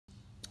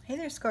Hey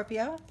there,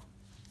 Scorpio.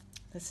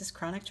 This is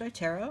Chronic Joy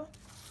Tarot,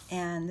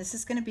 and this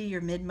is going to be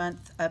your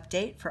mid-month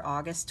update for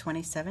August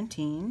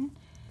 2017.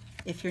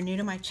 If you're new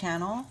to my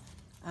channel,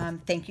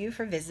 thank you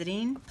for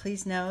visiting.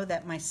 Please know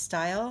that my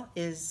style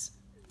is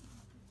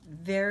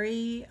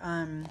very,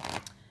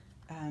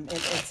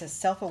 it's a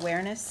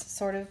self-awareness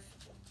sort of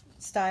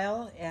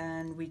style,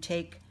 and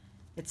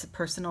it's a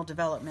personal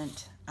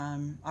development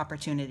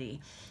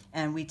opportunity,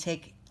 and we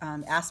take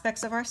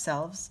aspects of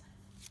ourselves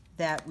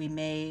that we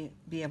may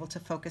be able to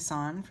focus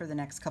on for the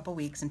next couple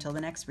weeks until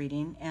the next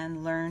reading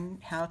and learn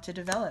how to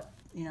develop,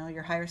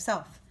 your higher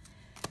self.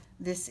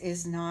 This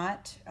is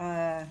not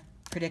a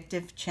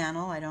predictive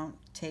channel. I don't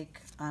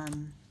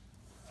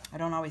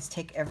always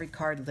take every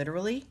card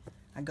literally.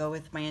 I go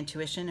with my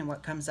intuition and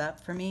what comes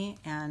up for me,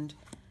 and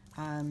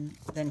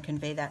then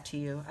convey that to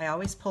you. I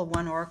always pull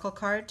one oracle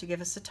card to give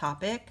us a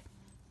topic,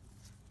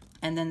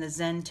 and then the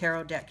Zen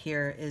Tarot deck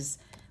here is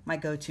my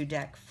go-to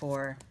deck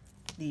for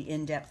the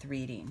in-depth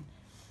reading.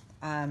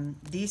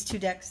 These two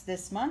decks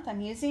this month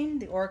I'm using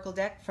the Oracle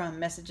deck from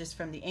Messages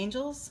from the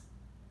Angels,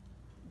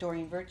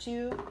 Doreen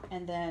Virtue,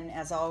 and then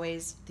as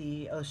always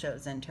the Osho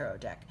Zen Tarot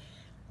deck.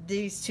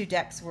 These two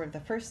decks were the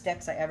first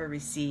decks I ever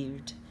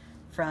received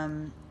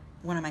from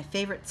one of my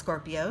favorite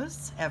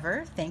Scorpios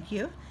ever, thank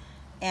you,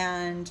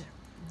 and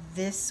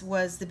this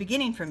was the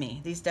beginning for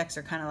me. These decks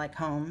are kind of like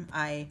home.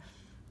 I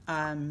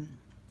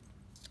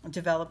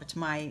developed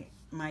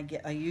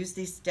I use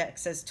these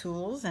decks as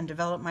tools and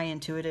develop my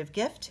intuitive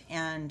gift,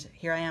 and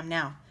here I am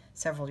now,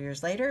 several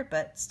years later,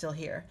 but still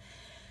here.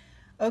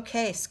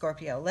 Okay,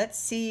 Scorpio, let's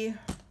see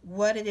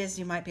what it is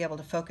you might be able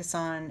to focus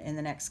on in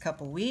the next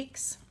couple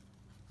weeks.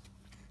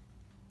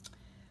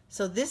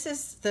 So this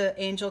is the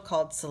angel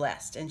called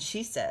Celeste, and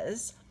she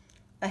says,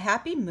 a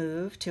happy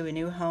move to a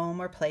new home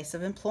or place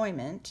of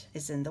employment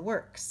is in the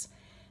works.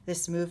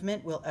 This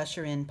movement will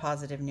usher in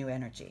positive new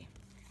energy.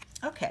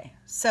 Okay,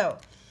 so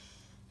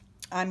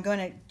I'm going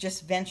to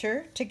just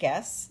venture to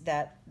guess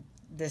that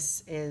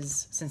this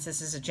is, since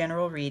this is a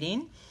general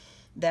reading,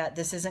 that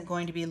this isn't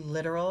going to be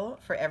literal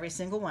for every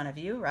single one of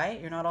you, right?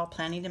 You're not all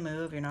planning to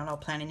move. You're not all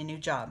planning a new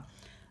job.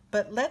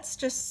 But let's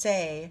just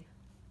say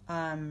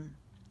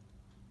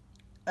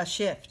a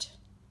shift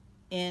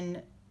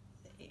in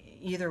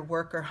either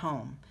work or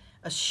home,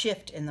 a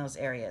shift in those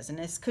areas. And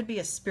this could be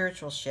a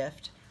spiritual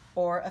shift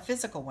or a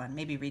physical one,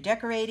 maybe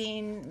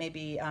redecorating,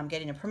 maybe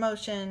getting a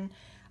promotion,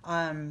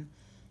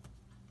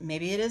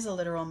 maybe it is a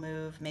literal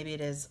move, maybe it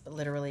is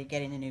literally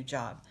getting a new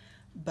job.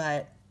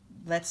 But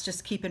let's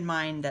just keep in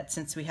mind that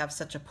since we have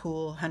such a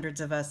pool, hundreds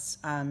of us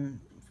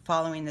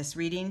following this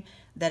reading,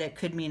 that it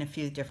could mean a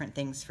few different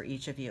things for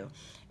each of you.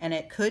 And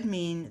it could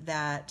mean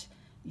that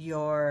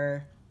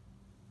you're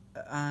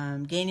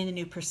gaining a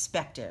new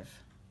perspective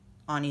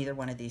on either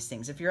one of these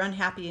things. If you're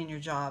unhappy in your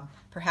job,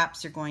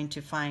 perhaps you're going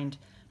to find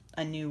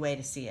a new way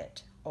to see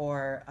it,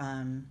 or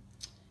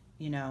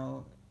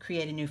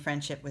create a new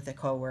friendship with a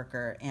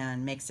coworker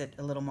and makes it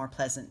a little more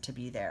pleasant to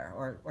be there,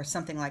 or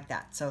something like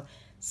that. So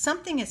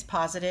something is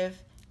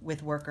positive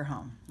with work or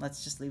home.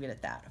 Let's just leave it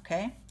at that,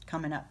 okay?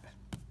 Coming up.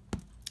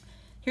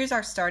 Here's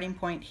our starting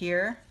point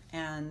here,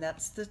 and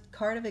that's the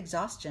card of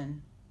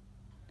exhaustion.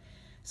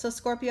 So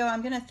Scorpio,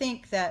 I'm going to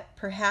think that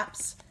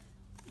perhaps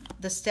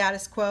the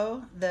status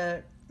quo,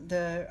 the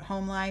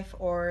home life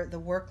or the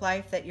work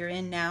life that you're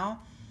in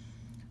now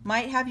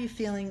might have you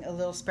feeling a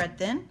little spread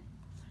thin.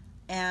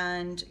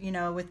 And,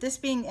 with this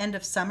being end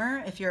of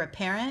summer, if you're a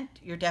parent,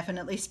 you're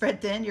definitely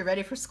spread thin. You're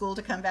ready for school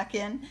to come back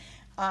in.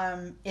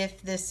 If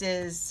this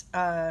is,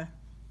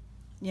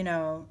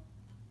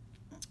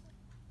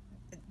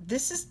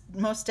 this is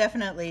most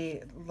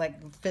definitely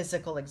like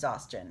physical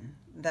exhaustion.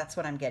 That's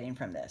what I'm getting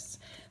from this.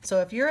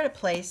 So if you're at a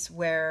place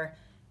where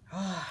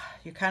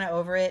you're kind of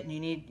over it and you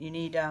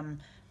need a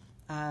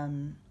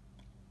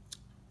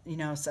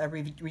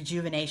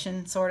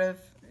rejuvenation sort of,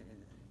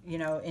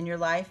 in your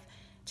life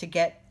to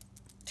get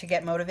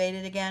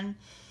motivated again,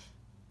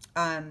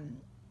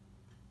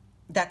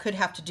 that could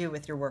have to do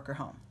with your work or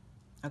home.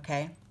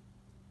 Okay,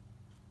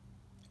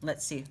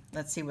 let's see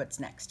what's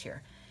next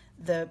here.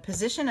 The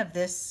position of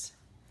this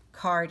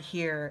card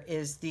here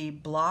is the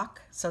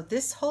block. So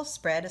this whole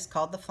spread is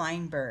called the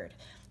flying bird.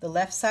 The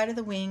left side of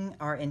the wing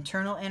are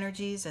internal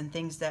energies and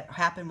things that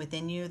happen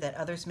within you that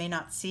others may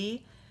not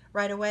see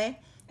right away,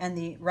 and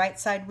the right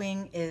side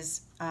wing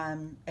is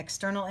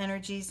external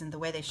energies and the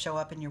way they show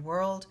up in your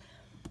world.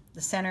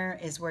 The center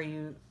is where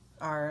you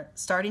are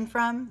starting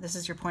from. This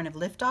is your point of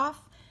liftoff.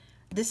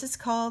 This is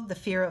called the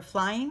fear of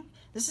flying.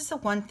 This is the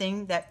one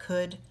thing that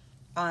could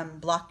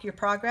block your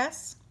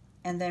progress,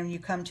 and then you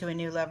come to a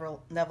new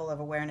level of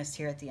awareness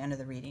here at the end of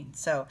the reading.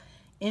 So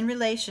in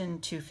relation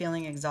to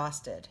feeling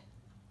exhausted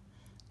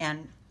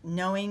and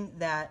knowing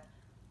that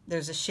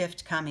there's a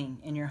shift coming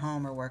in your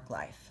home or work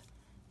life.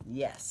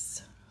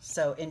 Yes.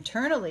 So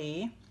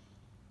internally,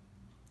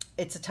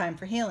 it's a time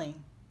for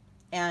healing.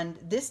 And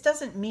this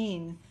doesn't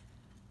mean,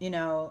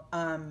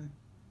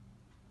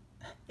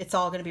 it's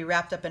all going to be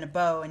wrapped up in a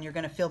bow and you're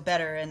going to feel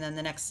better and then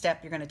the next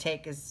step you're going to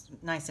take is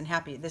nice and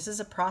happy. This is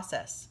a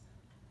process.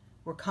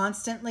 We're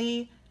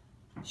constantly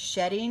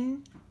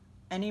shedding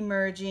and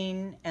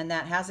emerging, and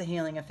that has a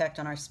healing effect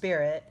on our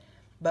spirit,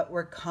 but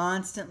we're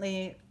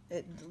constantly,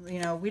 you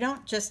know, we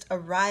don't just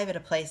arrive at a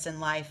place in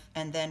life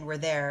and then we're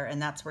there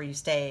and that's where you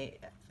stay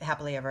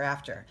happily ever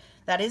after.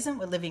 That isn't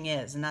what living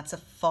is, and that's a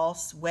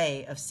false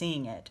way of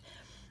seeing it.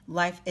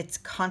 Life, it's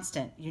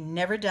constant. You're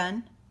never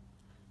done.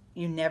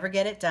 You never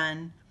get it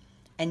done,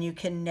 and you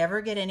can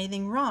never get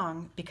anything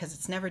wrong because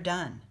it's never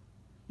done.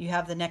 You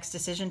have the next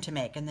decision to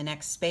make and the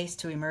next space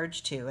to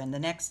emerge to and the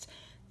next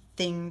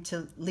thing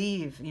to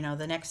leave, you know,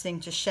 the next thing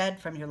to shed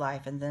from your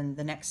life and then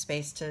the next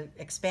space to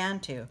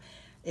expand to.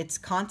 It's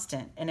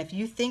constant. And if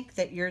you think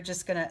that you're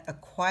just going to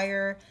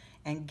acquire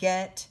and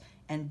get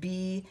and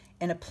be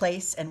in a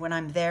place and when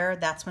I'm there,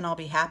 that's when I'll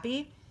be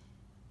happy,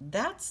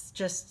 that's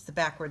just the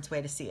backwards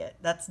way to see it.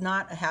 That's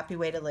not a happy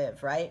way to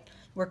live, right?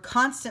 We're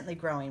constantly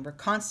growing. We're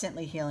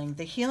constantly healing.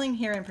 The healing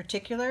here in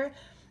particular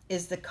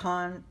is not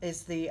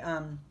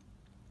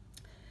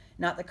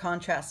the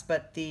contrast,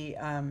 but the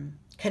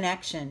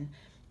connection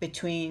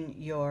between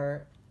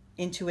your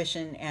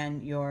intuition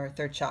and your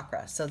third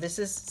chakra. So this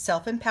is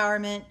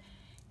self-empowerment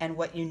and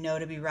what you know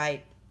to be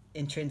right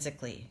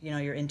intrinsically. You know,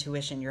 your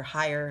intuition, your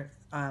higher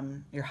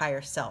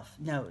self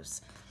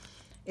knows.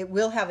 It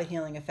will have a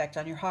healing effect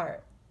on your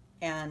heart.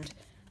 And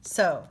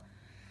so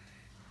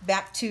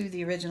back to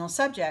the original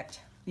subject,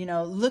 you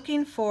know,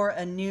 looking for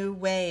a new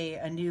way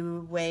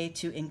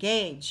to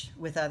engage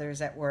with others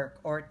at work,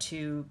 or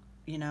to,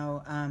 you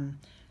know,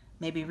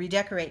 maybe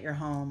redecorate your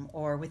home,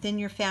 or within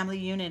your family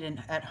unit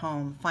and at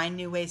home, find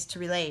new ways to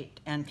relate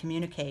and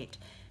communicate,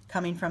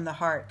 coming from the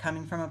heart,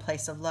 coming from a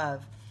place of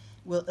love,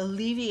 will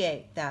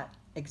alleviate that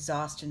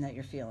exhaustion that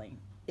you're feeling,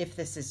 if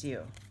this is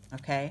you,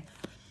 okay?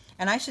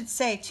 And I should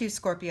say too,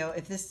 Scorpio,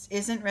 if this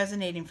isn't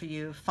resonating for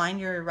you, find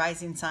your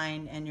rising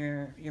sign and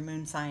your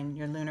moon sign,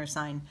 your lunar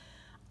sign,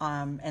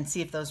 and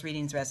see if those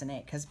readings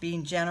resonate. Because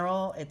being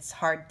general, it's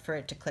hard for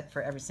it to click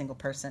for every single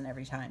person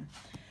every time.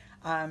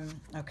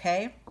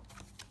 Okay?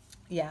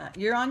 Yeah,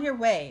 you're on your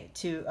way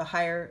to a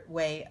higher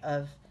way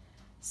of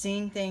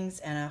seeing things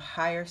and a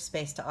higher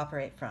space to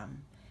operate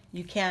from.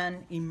 You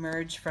can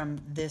emerge from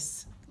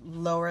this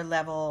lower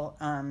level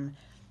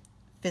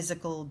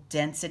physical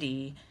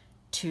density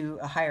to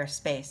a higher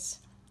space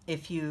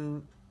if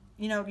you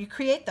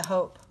create the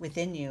hope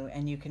within you,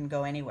 and you can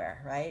go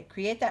anywhere, right?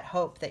 Create that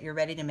hope that you're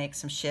ready to make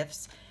some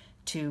shifts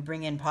to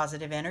bring in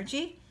positive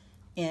energy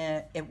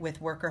with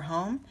work or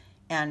home,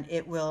 and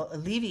it will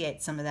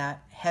alleviate some of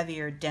that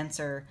heavier,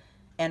 denser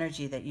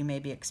energy that you may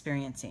be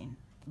experiencing.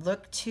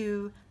 Look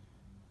to,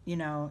 you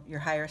know, your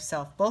higher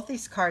self. Both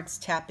these cards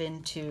tap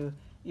into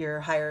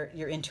your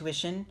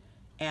intuition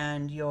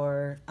and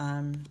your,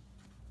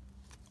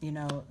 you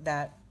know,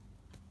 that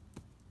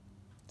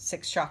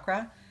sixth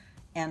chakra.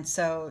 And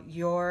so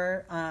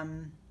your,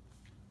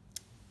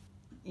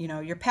 you know,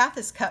 your path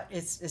is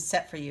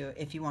set for you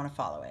if you want to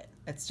follow it.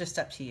 It's just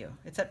up to you.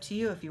 It's up to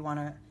you if you want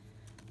to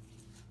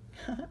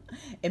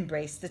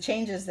embrace the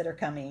changes that are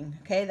coming.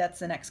 Okay, that's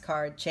the next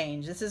card,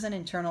 change. This is an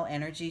internal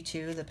energy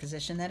too, the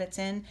position that it's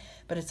in,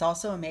 but it's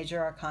also a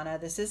major arcana.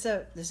 This is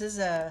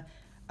a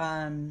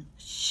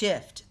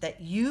shift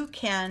that you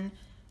can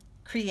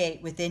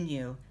create within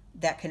you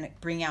that can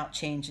bring out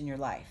change in your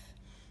life.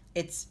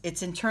 It's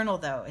internal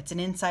though. It's an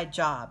inside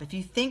job. If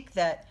you think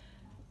that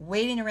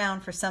waiting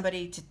around for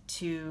somebody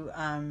to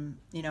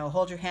you know,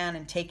 hold your hand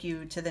and take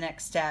you to the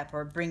next step,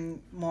 or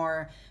bring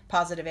more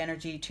positive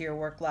energy to your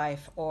work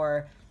life,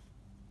 or,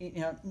 you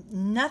know,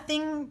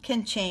 nothing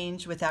can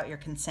change without your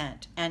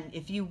consent. And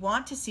if you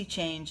want to see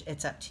change,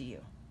 it's up to you.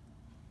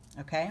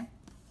 Okay?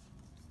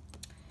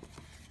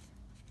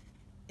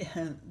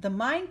 The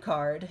mind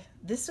card,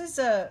 this is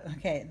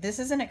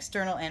an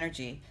external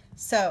energy.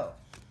 So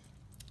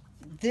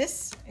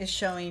this is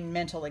showing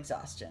mental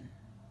exhaustion.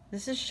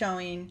 This is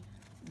showing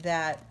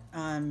that,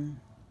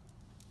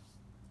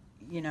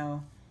 you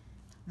know,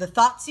 the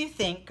thoughts you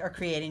think are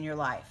creating your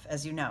life,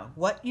 as you know.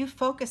 What you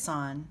focus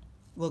on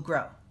will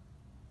grow,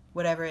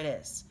 whatever it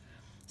is.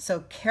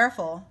 So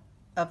careful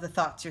of the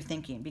thoughts you're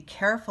thinking. Be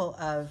careful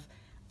of,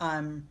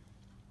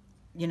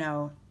 you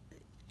know,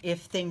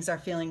 if things are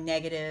feeling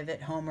negative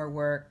at home or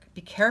work,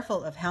 be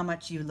careful of how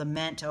much you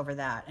lament over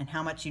that and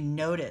how much you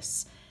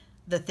notice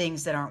the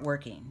things that aren't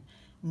working.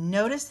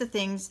 Notice the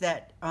things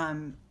that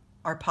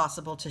are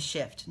possible to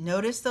shift.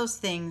 Notice those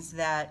things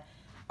that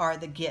are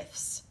the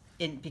gifts,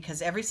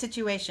 because every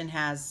situation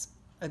has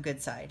a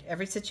good side.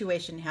 Every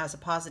situation has a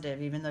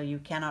positive, even though you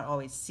cannot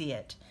always see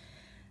it.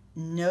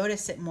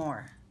 Notice it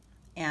more,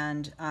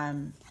 and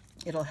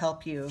it'll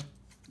help you.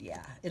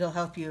 Yeah, it'll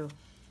help you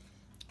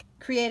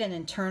create an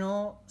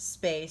internal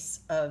space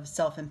of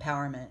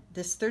self-empowerment.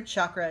 This third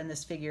chakra in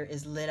this figure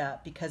is lit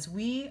up because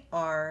we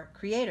are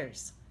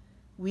creators.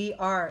 We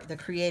are the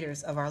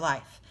creators of our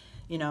life.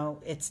 You know,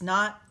 it's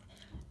not,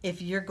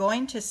 if you're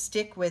going to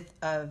stick with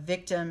a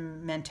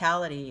victim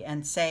mentality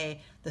and say,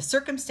 the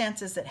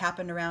circumstances that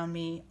happened around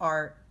me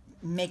are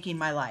making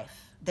my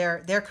life,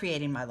 they're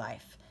creating my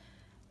life,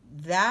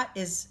 there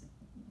is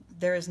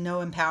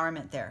no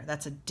empowerment there.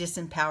 That's a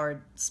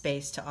disempowered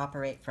space to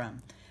operate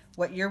from.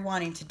 what you're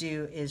wanting to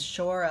do is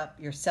shore up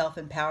your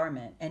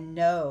self-empowerment and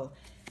know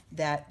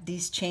that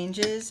these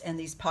changes and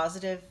these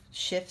positive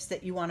shifts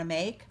that you want to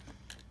make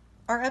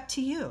are up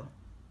to you.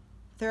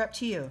 They're up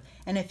to you.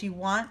 And if you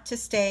want to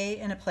stay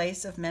in a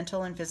place of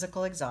mental and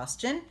physical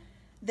exhaustion,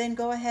 then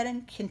go ahead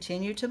and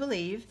continue to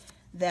believe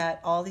that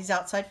all these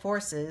outside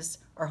forces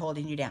are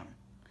holding you down.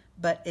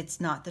 But it's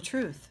not the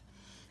truth.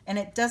 And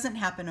it doesn't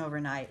happen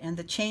overnight. And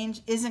the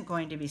change isn't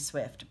going to be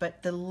swift.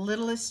 But the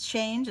littlest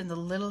change and the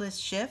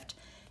littlest shift,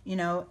 you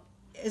know,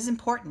 is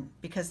important,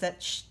 because that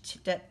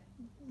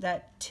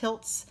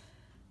tilts,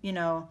 you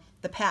know,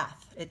 the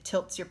path. It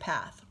tilts your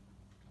path.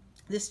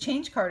 This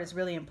change card is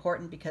really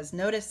important because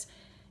notice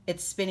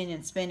it's spinning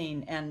and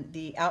spinning, and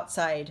the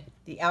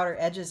outer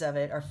edges of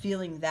it are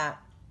feeling that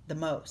the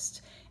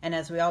most. And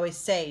as we always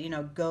say, you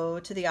know, go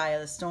to the eye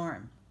of the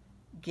storm.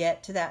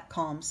 Get to that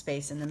calm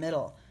space in the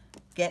middle.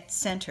 Get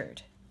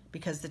centered,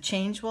 because the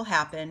change will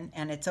happen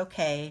and it's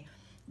okay.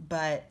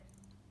 But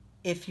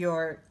if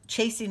you're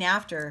chasing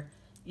after,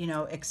 you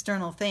know,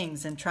 external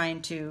things and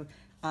trying to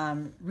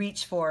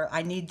reach for,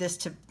 I need this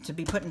to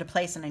be put into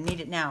place and I need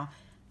it now,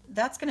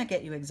 that's going to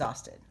get you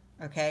exhausted,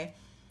 okay?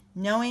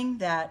 Knowing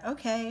that,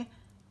 okay,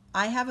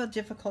 I have a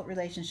difficult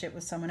relationship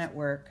with someone at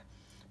work,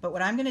 but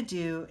what I'm going to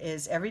do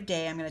is every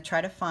day I'm going to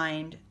try to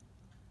find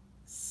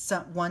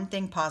one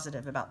thing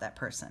positive about that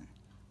person,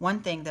 one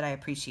thing that I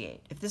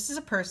appreciate. If this is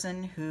a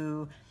person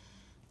who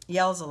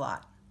yells a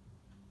lot,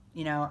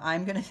 you know,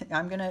 I'm going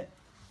to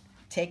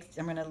take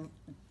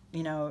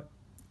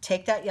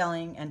that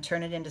yelling and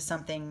turn it into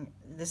something.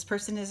 This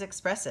person is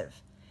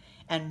expressive,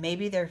 and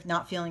maybe they're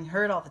not feeling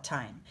heard all the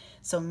time.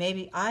 So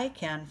maybe I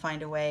can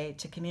find a way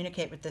to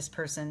communicate with this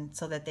person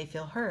so that they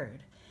feel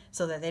heard,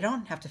 so that they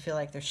don't have to feel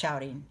like they're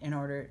shouting in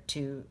order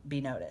to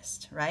be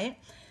noticed, right?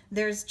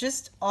 There's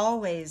just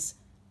always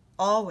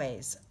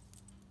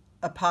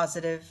a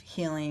positive,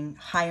 healing,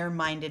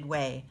 higher-minded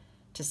way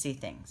to see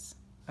things,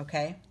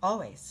 okay?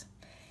 Always.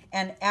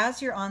 And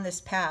as you're on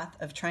this path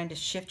of trying to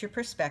shift your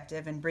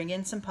perspective and bring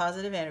in some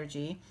positive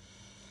energy,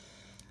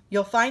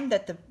 you'll find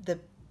that the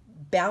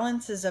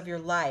balances of your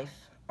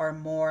life are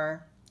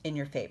more in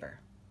your favor.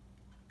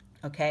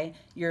 Okay?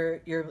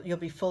 You'll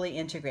be fully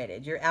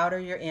integrated. Your outer,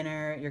 your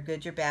inner, your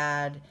good, your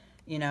bad,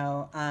 you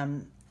know,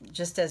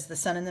 just as the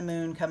sun and the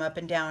moon come up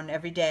and down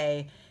every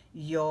day,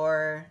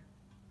 your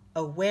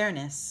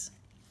awareness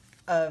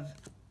of,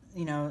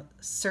 you know,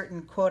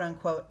 certain quote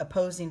unquote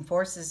opposing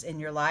forces in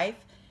your life,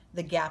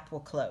 the gap will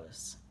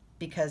close,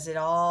 because it's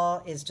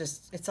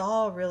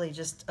all really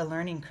just a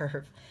learning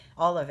curve,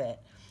 all of it.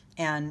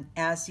 And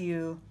as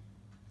you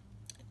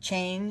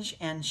change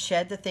and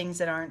shed the things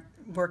that aren't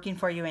working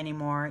for you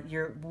anymore,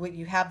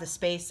 you have the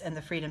space and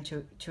the freedom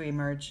to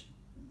emerge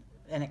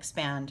and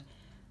expand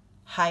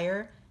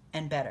higher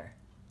and better.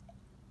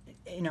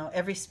 You know,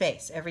 every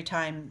space, every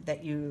time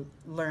that you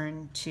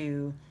learn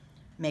to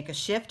make a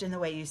shift in the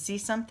way you see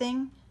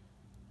something,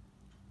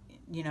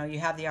 you know, you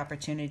have the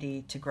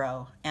opportunity to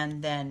grow.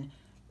 And then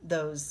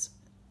those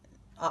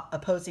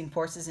opposing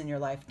forces in your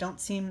life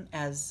don't seem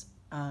as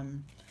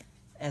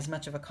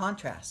much of a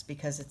contrast,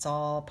 because it's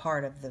all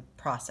part of the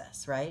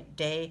process, right?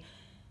 Day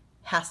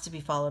has to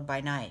be followed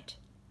by night.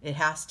 It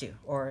has to,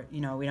 or,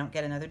 you know, we don't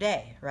get another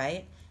day,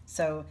 right?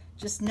 So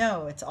just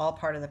know it's all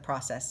part of the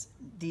process.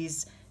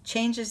 These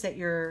changes that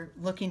you're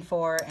looking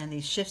for and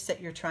these shifts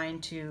that you're trying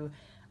to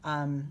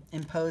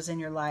impose in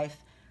your life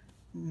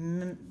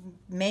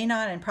may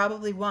not and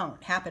probably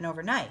won't happen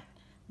overnight,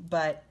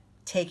 but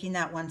taking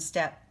that one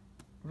step,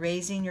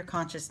 raising your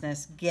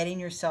consciousness, getting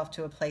yourself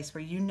to a place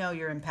where you know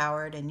you're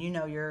empowered and you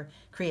know you're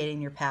creating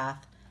your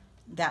path,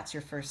 that's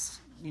your first,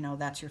 you know,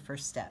 that's your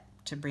first step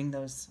to bring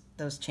those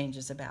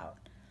changes about.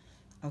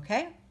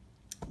 Okay?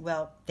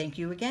 Well, thank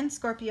you again,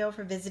 Scorpio,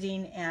 for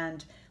visiting,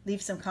 and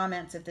leave some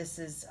comments if this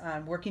is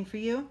working for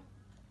you.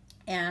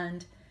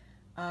 And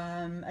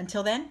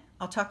until then,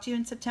 I'll talk to you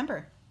in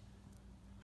September.